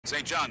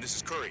St. John, this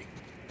is Curry.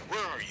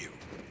 Where are you?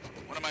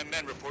 One of my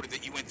men reported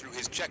that you went through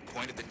his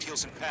checkpoint at the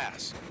Tealson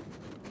Pass.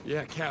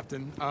 Yeah,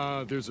 Captain.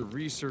 There's a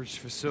research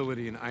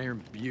facility in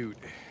Iron Butte.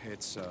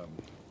 It's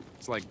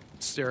like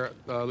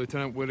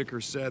Lieutenant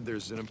Whitaker said,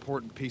 there's an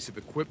important piece of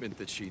equipment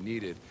that she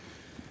needed.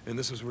 And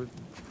this was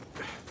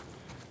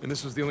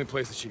the only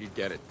place that she could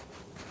get it.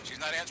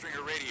 She's not answering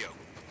her radio.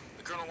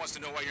 The Colonel wants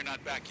to know why you're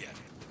not back yet.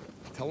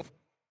 Tell him.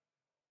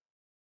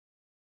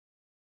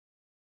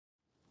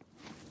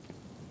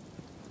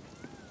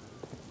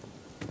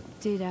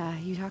 Did,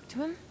 you talk to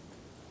him?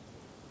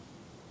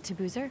 To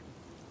Boozer?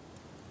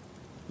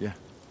 Yeah.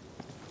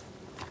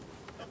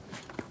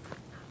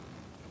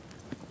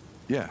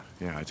 Yeah,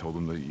 I told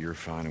him that you're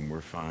fine and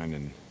we're fine,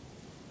 and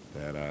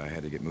that I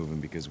had to get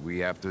moving because we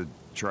have to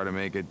try to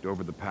make it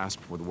over the pass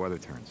before the weather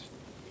turns.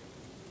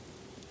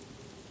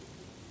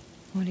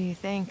 What do you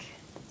think?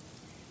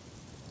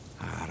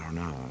 I don't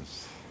know.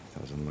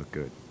 It doesn't look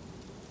good.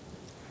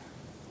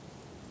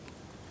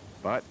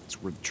 But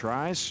it's worth a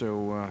try,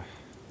 so,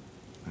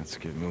 let's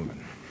get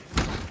moving.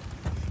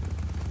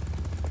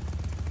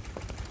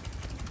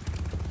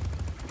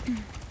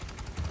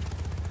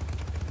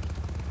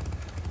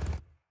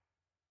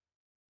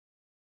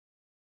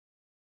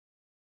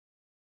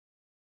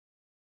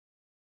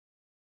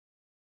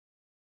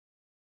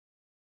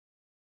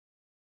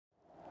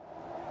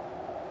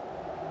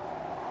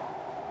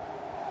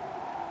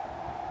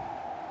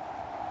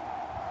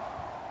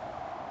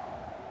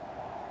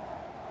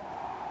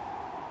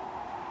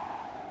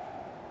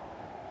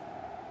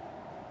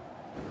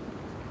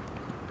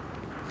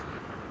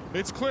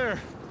 It's clear.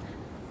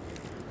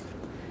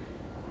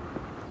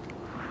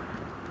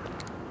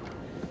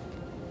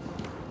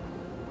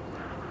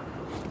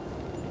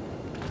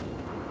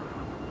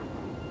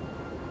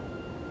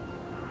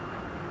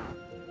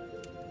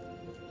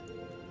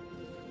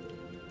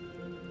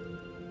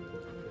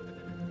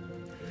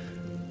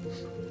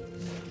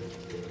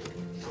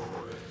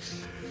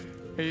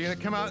 Are you gonna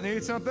come out and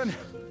eat something?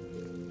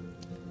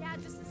 Yeah,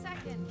 just a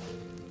second.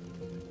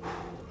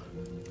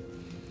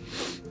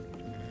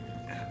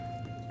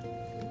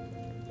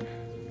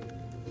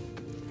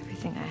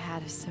 Everything I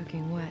had is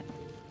soaking wet.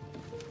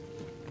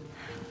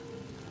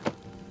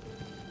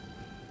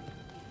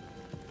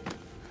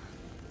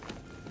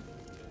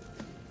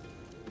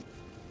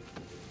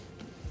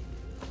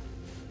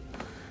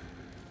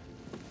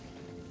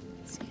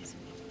 Excuse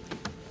me.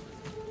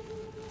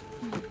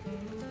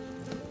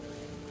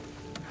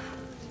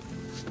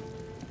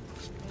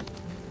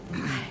 I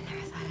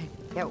never thought I'd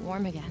get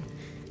warm again.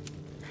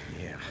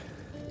 Yeah.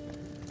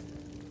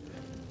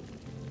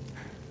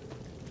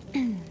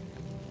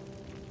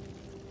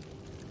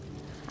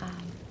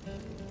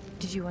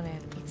 Did you want to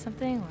eat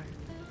something, or?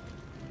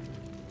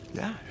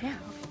 Yeah? Yeah.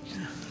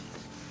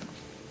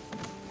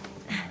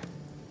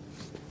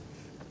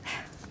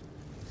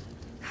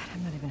 God,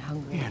 I'm not even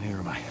hungry. Yeah, neither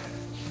am I.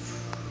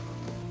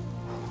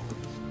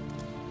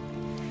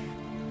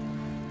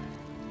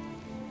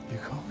 You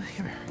cold?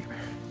 Come here, come here.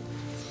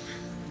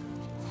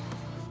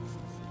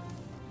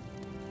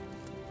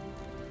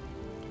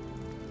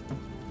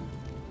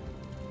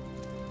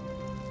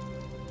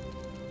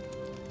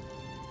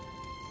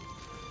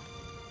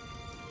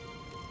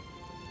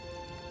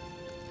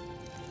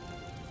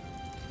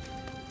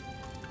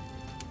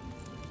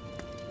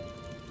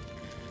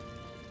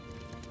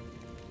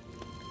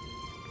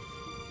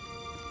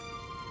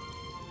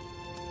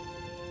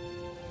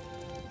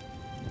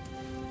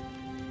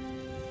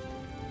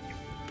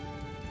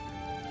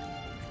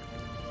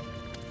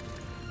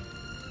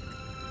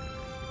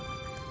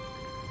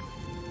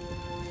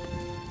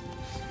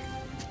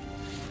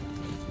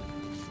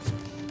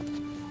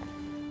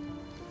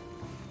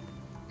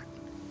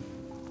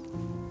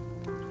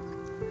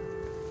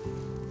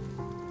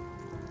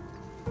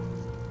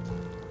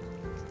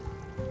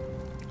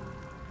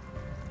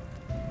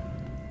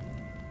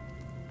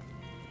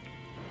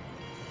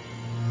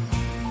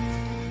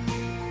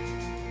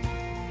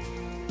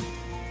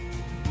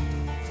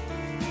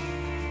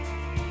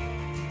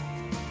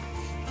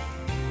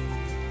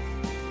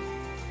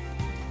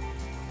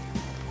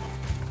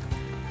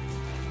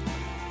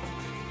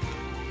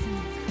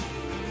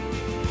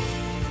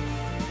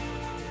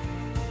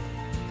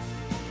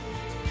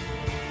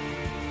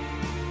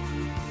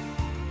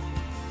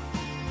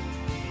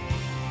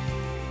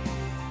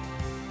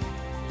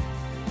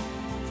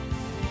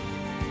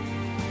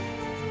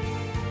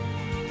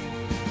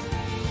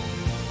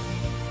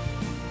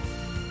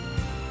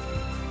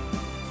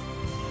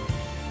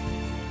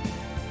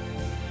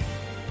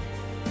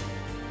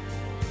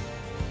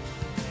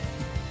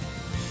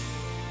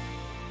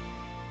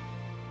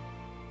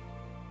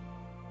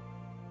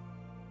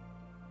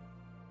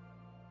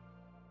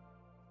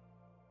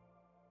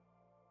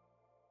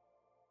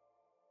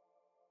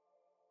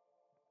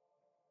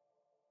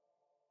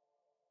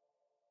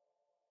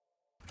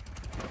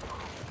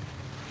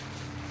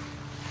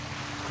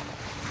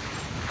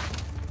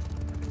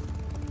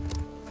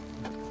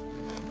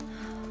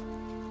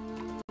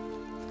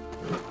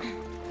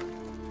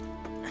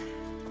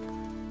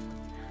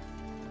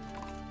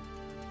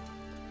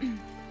 What's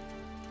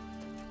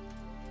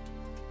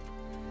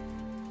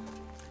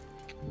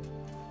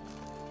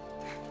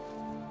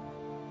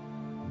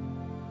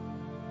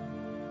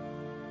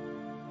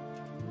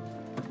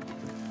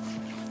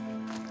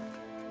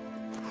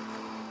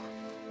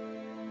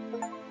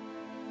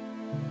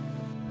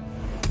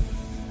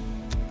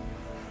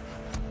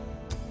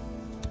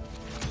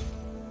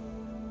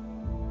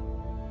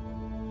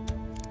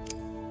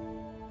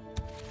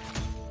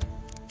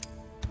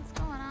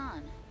going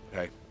on?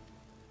 Hey.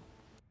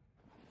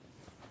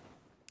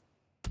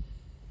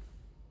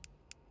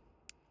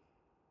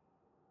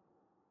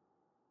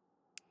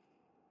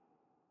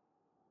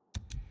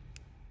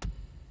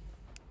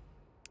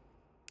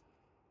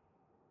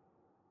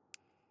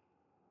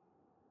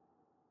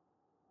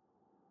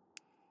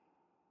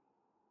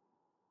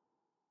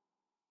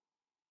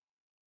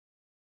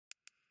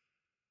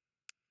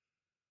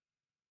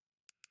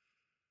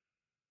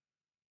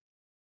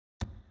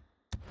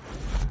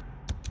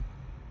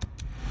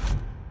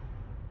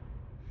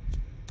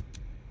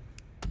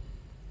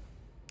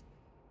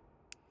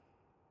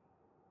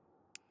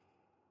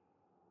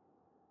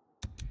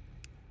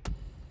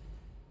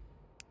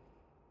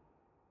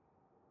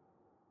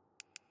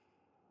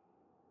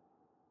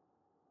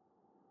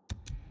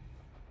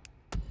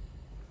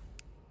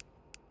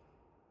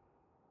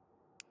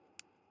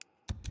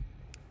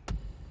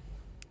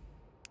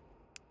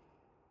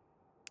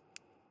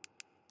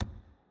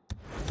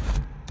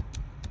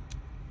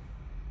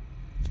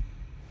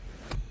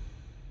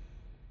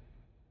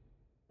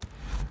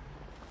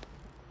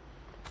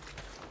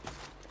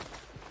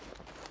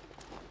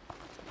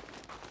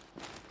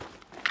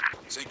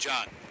 St.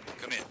 John,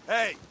 come in.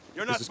 Hey,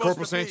 you're not This is supposed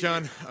Corporal to be St.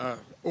 John.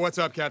 What's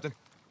up, Captain?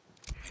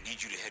 I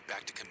need you to head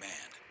back to command.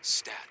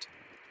 Stat.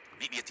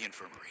 Meet me at the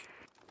infirmary.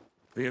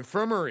 The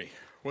infirmary.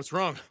 What's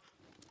wrong?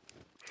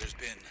 There's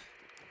been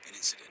an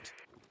incident.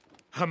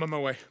 I'm on my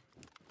way.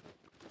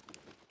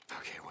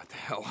 Okay, what the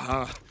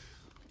hell?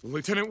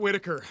 Lieutenant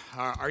Whitaker,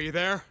 are you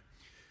there?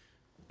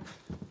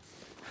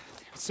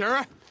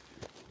 Sarah?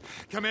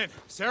 Come in.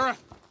 Sarah?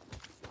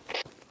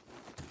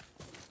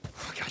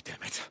 Oh, God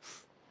damn it.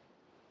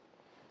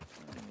 I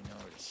don't even know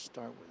where to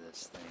start with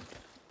this thing.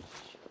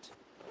 Shit.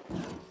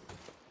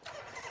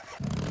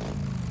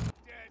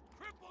 dead,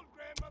 crippled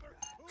grandmother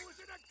who was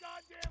in a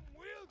goddamn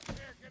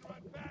wheelchair can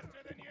run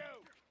faster than you.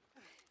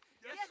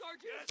 Yes,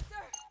 Sergeant. Yes,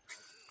 Sir!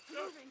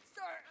 Moving,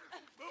 sir!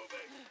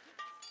 moving.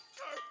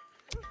 Sir.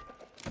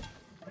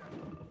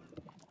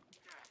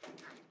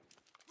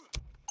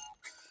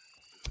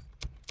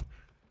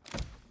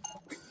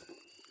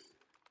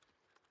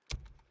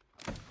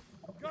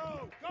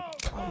 Go, go,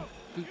 go.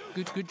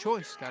 Good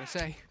choice, gotta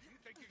say. You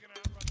think you're gonna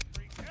outrun the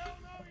freak? Hell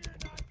no, you're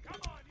not.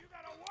 Come on, you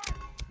gotta work.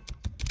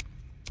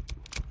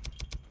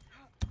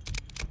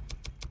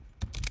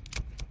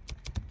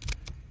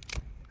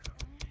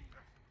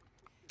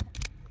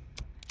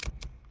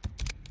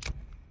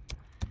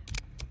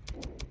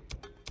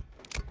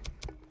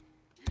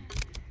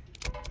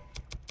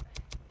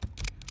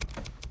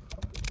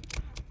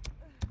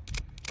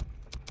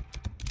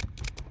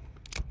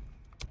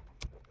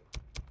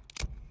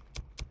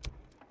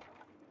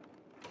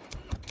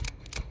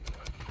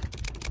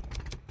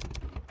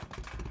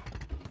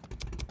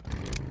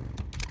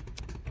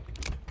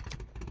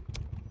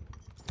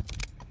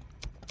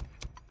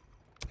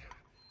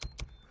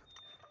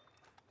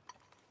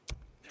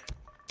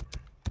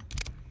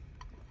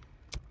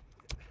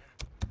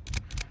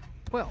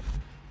 Well,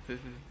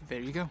 there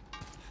you go.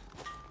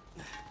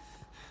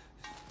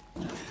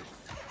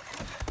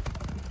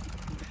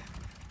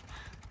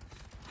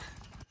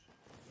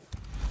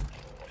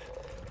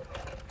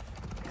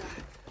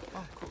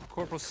 Oh,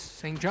 Corporal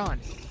St. John,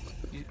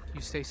 you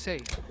stay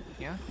safe,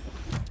 yeah?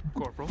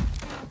 Corporal?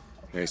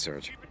 Hey,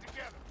 Sarge.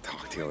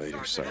 Talk to you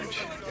later, Sarge.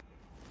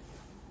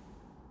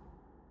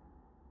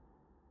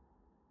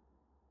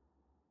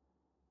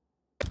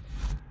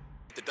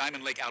 The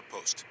Diamond Lake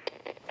Outpost.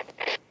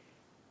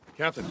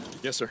 Captain.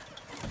 Yes, sir.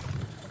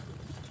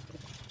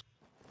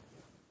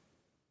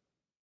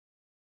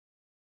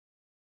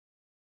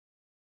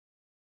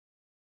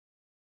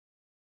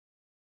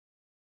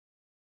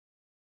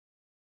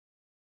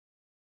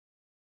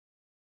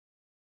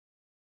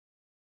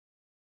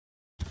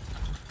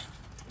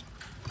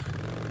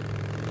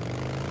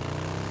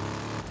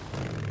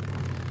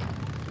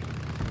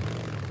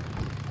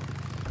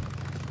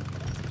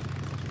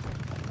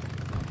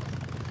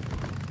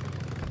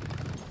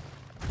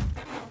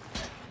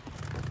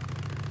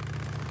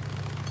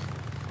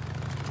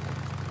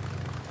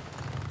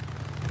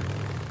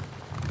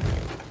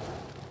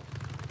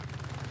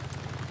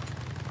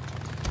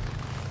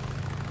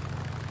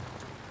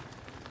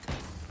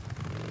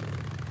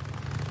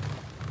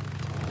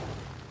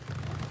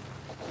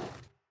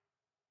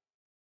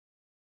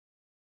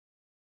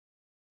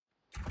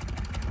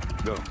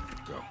 Go.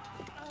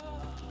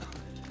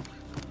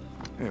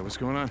 Hey, what's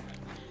going on?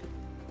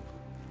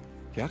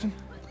 Captain?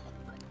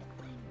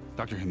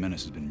 Dr.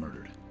 Jimenez has been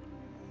murdered.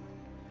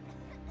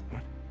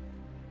 What?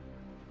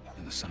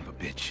 And the son of a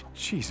bitch.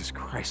 Jesus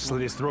Christ.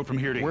 Slit his throat from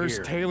here to Where's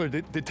here. Taylor?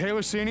 Did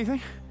Taylor see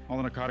anything? All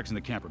the narcotics in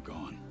the camp are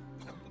gone.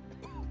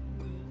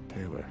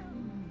 Taylor.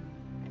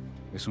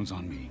 This one's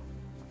on me.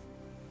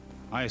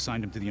 I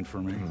assigned him to the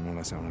infirmary. No,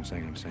 that's not what I'm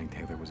saying. I'm saying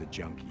Taylor was a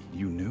junkie.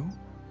 You knew?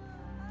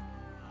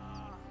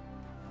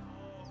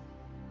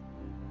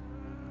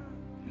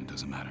 It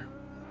doesn't matter.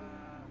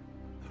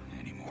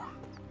 Anymore.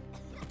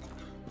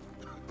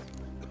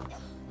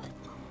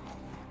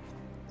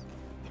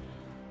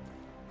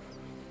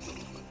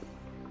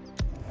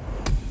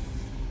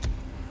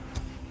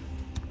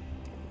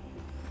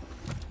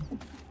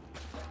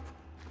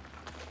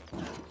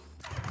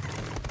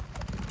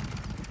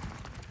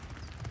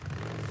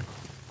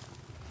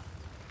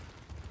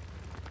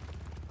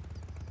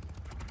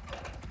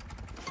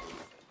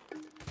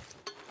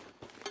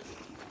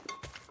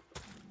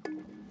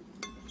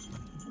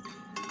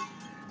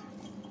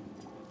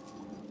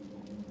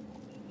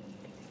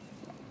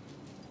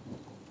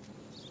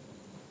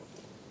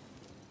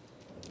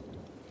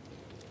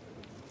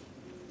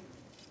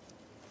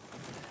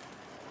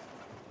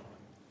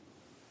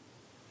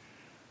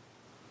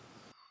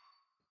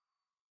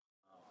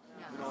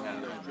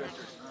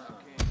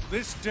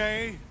 This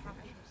day,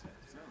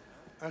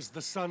 as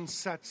the sun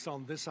sets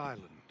on this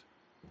island,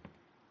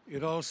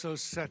 it also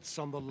sets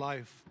on the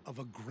life of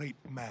a great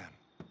man.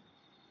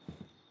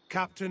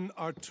 Captain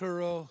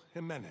Arturo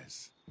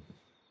Jimenez,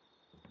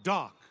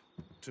 Doc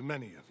to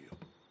many of you,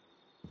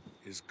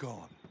 is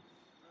gone.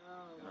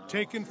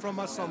 Taken from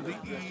us on the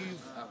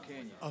eve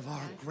of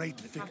our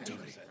great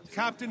victory.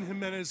 Captain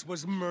Jimenez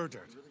was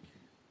murdered,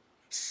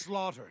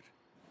 slaughtered,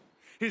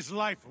 his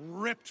life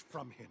ripped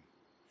from him.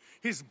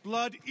 His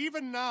blood,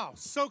 even now,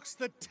 soaks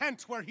the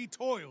tent where he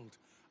toiled,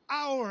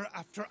 hour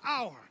after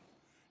hour,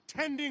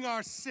 tending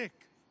our sick,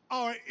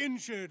 our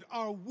injured,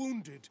 our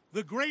wounded.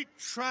 The great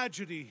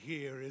tragedy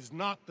here is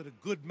not that a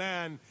good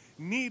man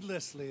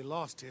needlessly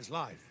lost his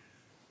life,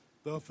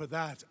 though for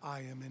that I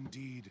am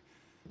indeed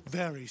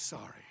very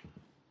sorry.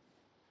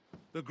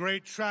 The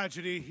great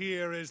tragedy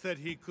here is that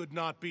he could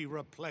not be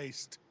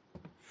replaced.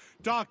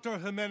 Dr.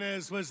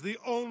 Jimenez was the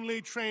only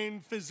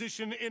trained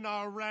physician in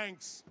our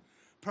ranks,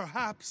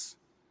 perhaps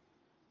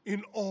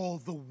in all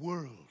the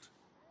world.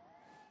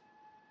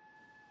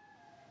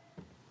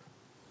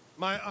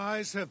 My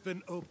eyes have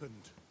been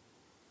opened.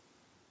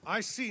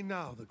 I see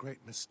now the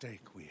great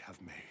mistake we have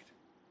made.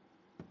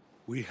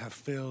 We have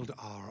filled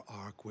our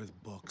ark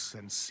with books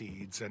and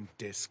seeds and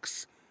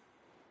discs.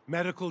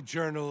 Medical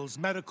journals,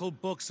 medical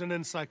books, and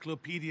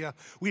encyclopedia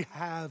we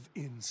have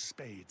in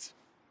spades.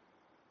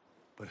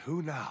 But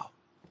who now,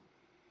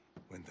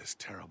 when this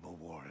terrible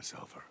war is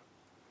over,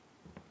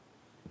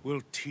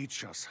 will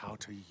teach us how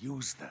to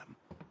use them?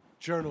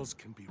 Journals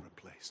can be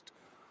replaced.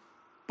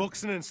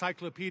 Books and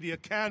encyclopedia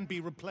can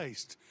be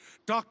replaced.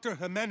 Dr.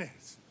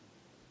 Jimenez,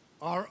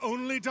 our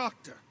only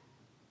doctor,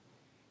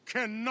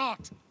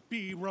 cannot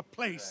be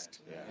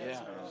replaced.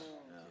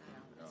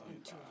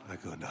 I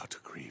go now to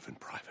grieve in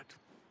private.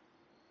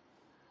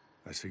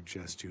 I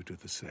suggest you do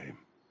the same.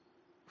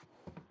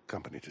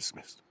 Company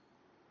dismissed.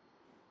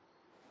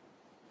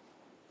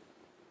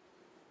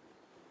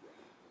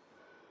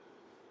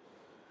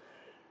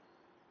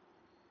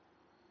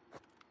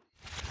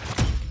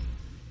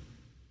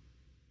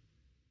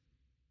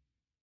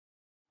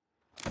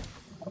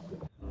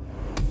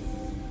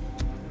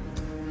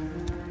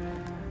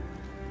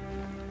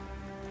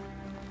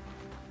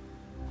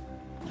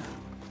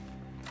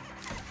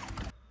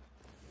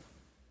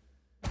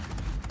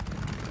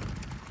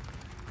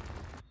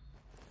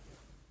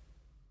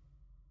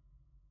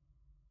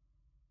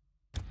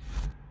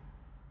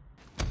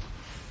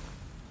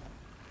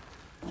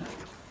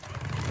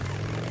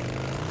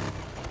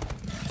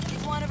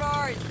 One of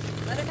ours.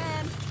 Let him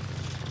in.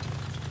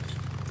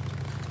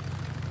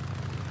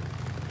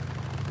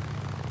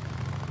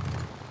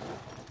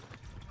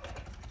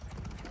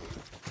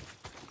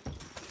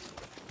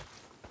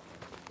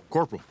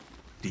 Corporal.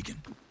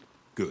 Deacon.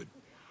 Good.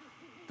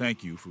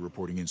 Thank you for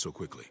reporting in so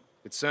quickly.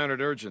 It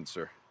sounded urgent,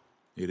 sir.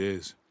 It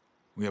is.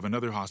 We have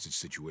another hostage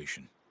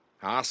situation.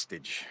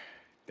 Hostage?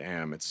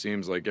 Damn, it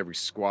seems like every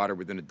squatter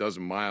within a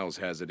dozen miles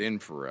has it in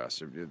for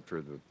us, or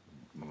for the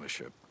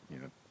militia, you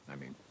know, I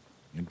mean...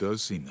 It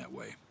does seem that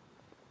way.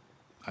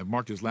 I've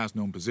marked his last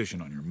known position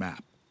on your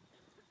map.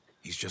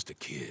 He's just a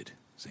kid,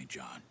 St.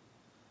 John.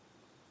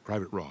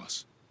 Private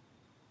Ross.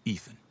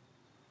 Ethan.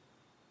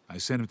 I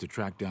sent him to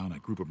track down a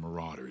group of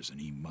marauders, and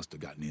he must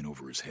have gotten in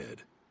over his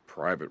head.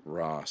 Private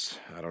Ross.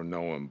 I don't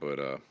know him,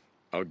 but,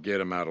 I'll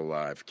get him out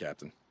alive,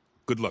 Captain.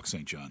 Good luck,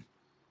 St. John.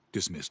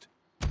 Dismissed.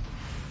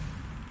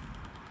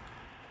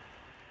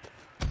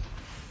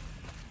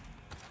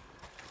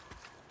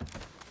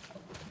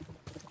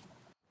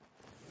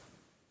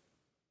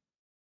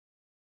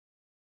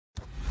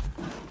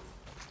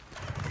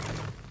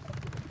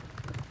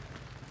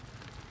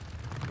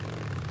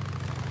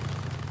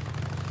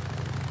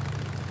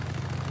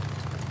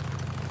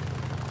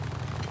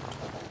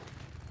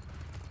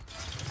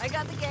 I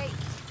got the gate.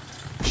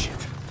 Shit.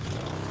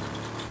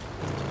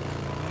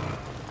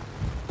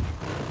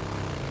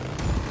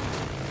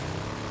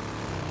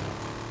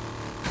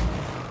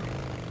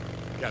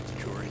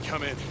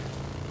 come in.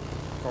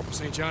 Corporal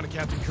St. John and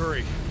Captain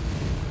Curry.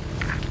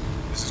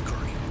 This is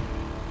Curry.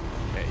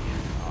 Hey,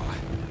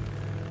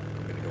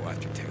 I'm gonna go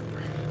after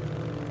Taylor.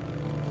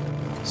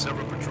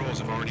 Several patrols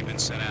have already been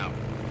sent out.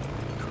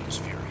 Colonel's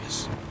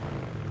furious.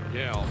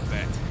 Yeah, I'll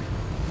bet.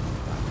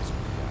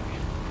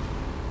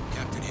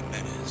 Captain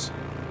Jimenez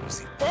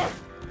was the...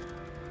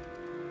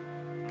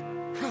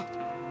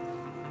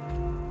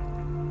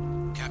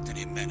 Captain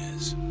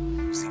Jimenez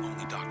was the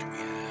only doctor we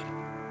had.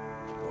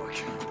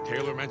 Look,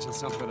 Taylor mentioned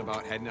something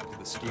about heading up to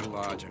the ski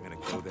lodge. I'm gonna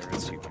go there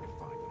and see if I can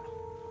find him.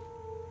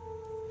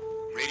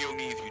 Radio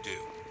me if you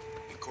do.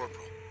 And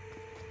Corporal,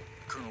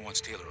 the Colonel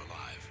wants Taylor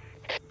alive.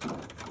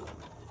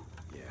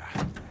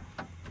 Yeah.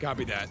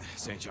 Copy that.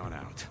 St. John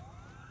out.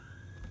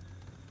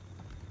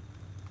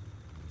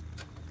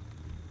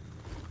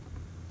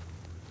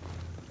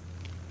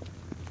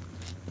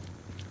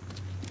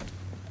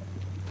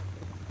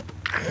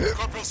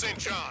 Corporal St.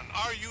 John,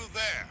 are you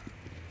there?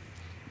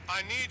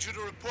 I need you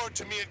to report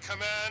to me at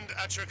command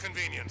at your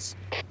convenience.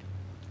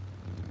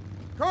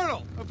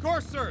 Colonel! Of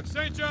course, sir!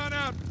 St. John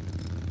out!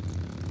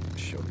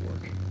 Should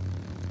work.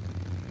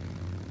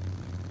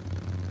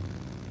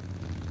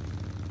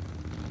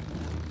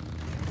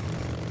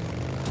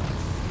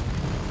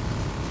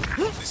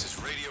 This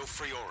is Radio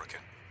Free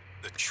Oregon.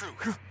 The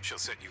truth shall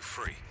set you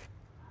free.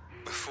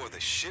 Before the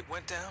shit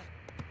went down,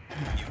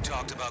 you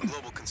talked about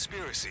global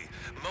conspiracy.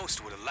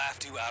 Most would have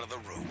laughed you out of the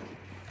room.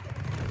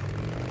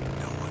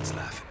 No one's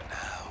laughing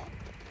now.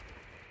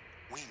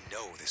 We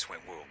know this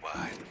went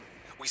worldwide.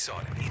 We saw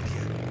it in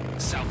India,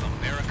 South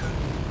America.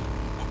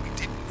 What we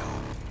didn't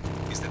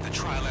know is that the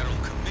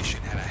Trilateral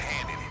Commission had a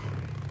hand in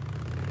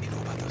it. You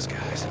know about those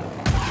guys? An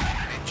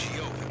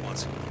NGO that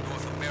wants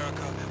North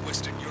America,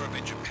 Western Europe,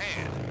 and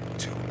Japan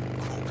to,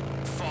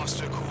 quote,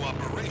 foster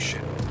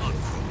cooperation,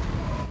 unquote.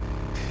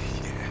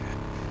 Yeah,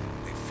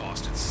 they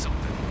fostered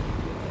something.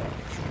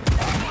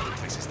 One of the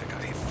places that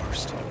got hit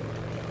first.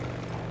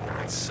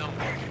 And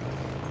someone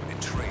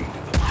betrayed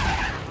the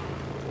plan.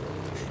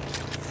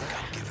 Don't think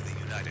I'm giving the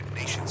United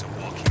Nations a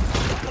walking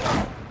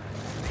tour.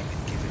 They've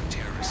been giving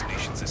terrorist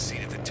nations a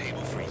seat at the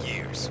table for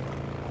years.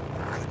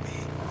 Could be.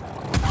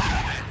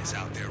 Man is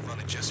out there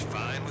running just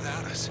fine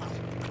without us.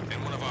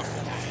 And one of our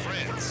former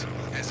friends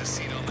has a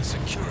seat on the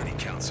Security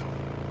Council.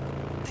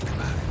 Think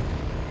about it.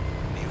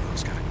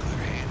 Nero's got a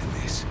clear hand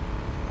in this.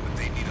 But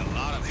they need a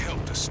lot of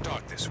help to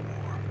start this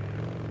war.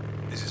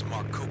 This is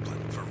Mark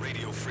Copeland for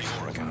Radio Free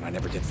Oregon. I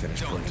never did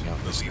finish burning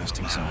out this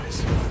nesting zone.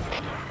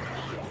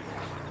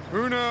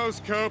 Who knows,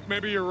 Cope?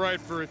 Maybe you're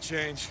right for a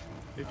change.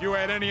 If you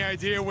had any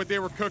idea what they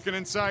were cooking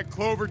inside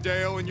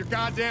Cloverdale in your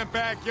goddamn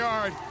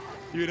backyard,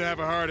 you'd have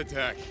a heart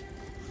attack.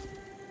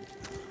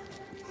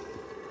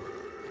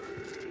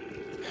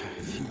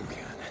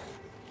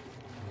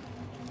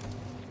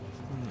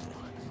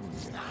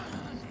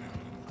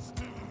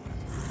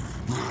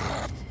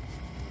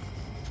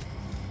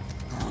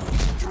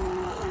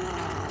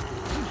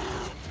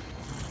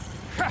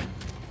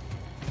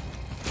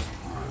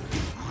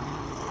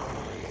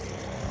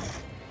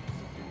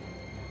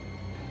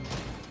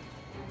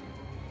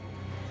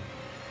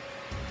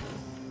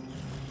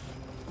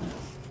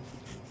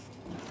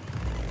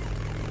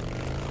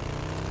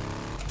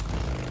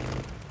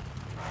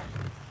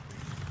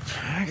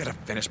 I gotta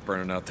finish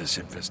burning out this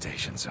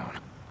infestation zone.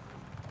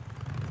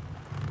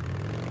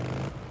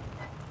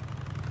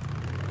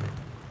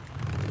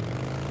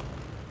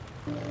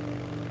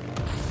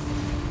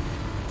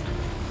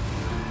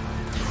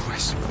 Oh, I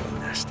smell a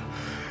nest.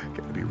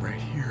 Gotta be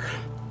right here.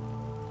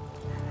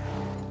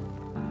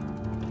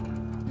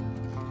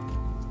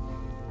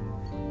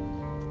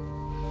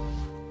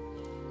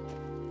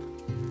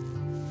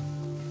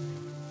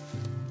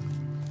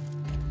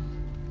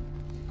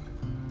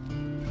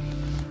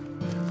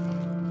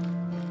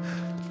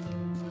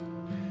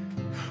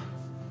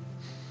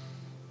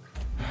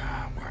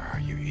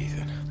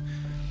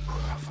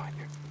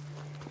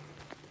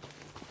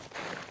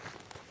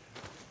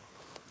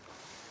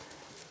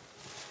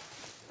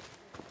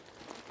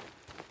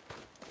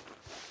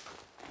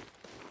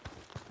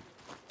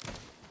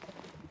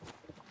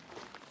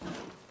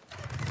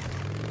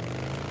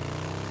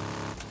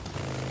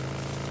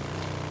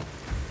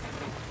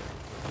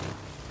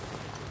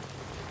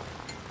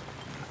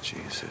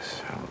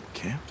 Jesus, how little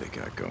camp they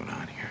got going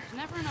on here. There's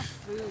never enough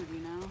food, you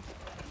know?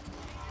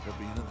 There'll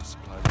be another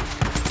supply.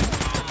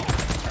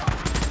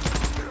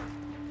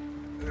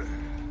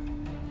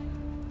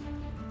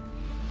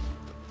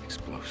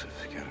 Explosives.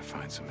 Gotta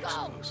find some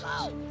explosives.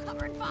 Go!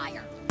 Covering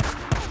fire!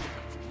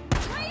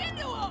 Right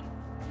into him!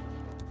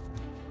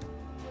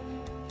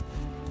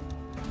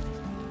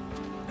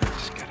 I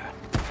just gotta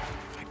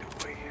find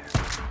a way in.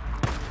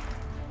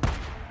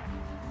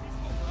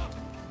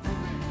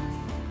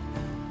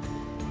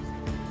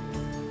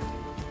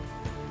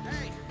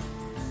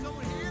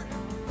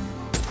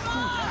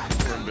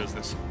 We're in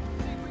business.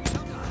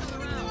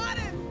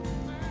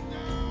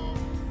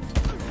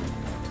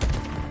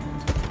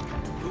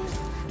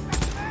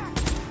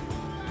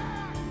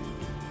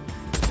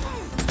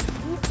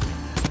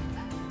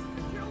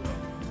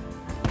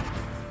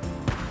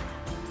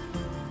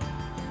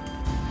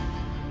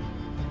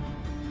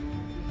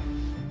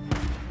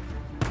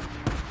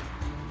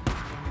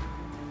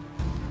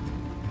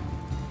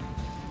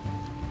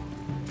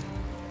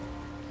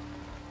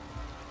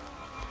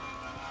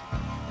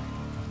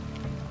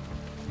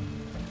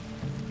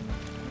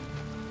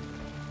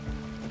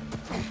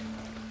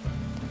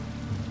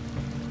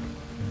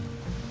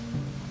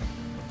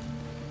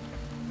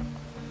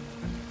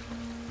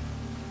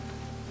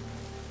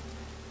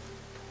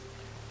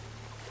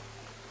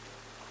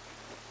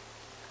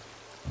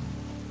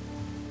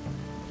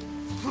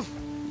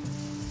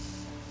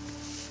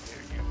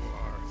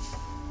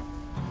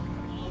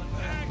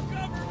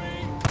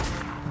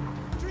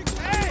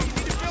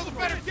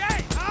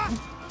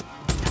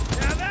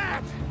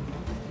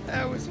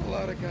 That was a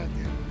lot of goddamn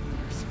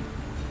letters.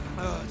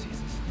 Oh,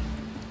 Jesus.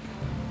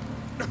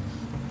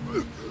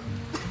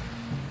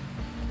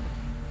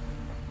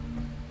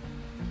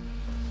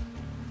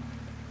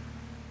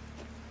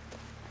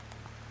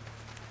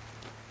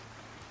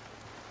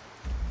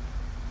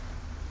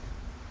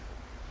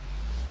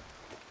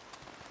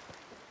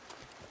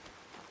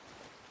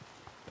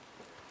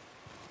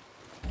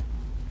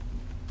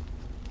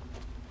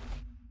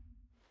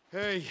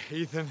 Hey,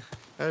 Ethan,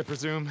 I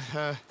presume.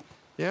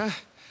 Yeah?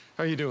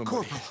 How you doing, buddy?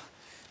 Corporal,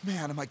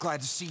 man, am I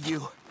glad to see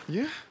you.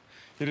 Yeah?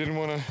 You didn't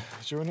want to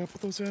join up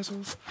with those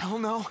assholes? Hell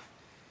no.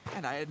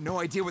 And I had no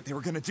idea what they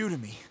were gonna do to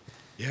me.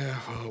 Yeah,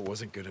 well, it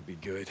wasn't gonna be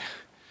good.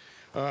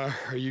 Are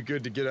you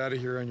good to get out of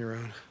here on your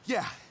own?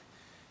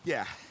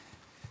 Yeah.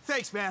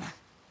 Thanks, man.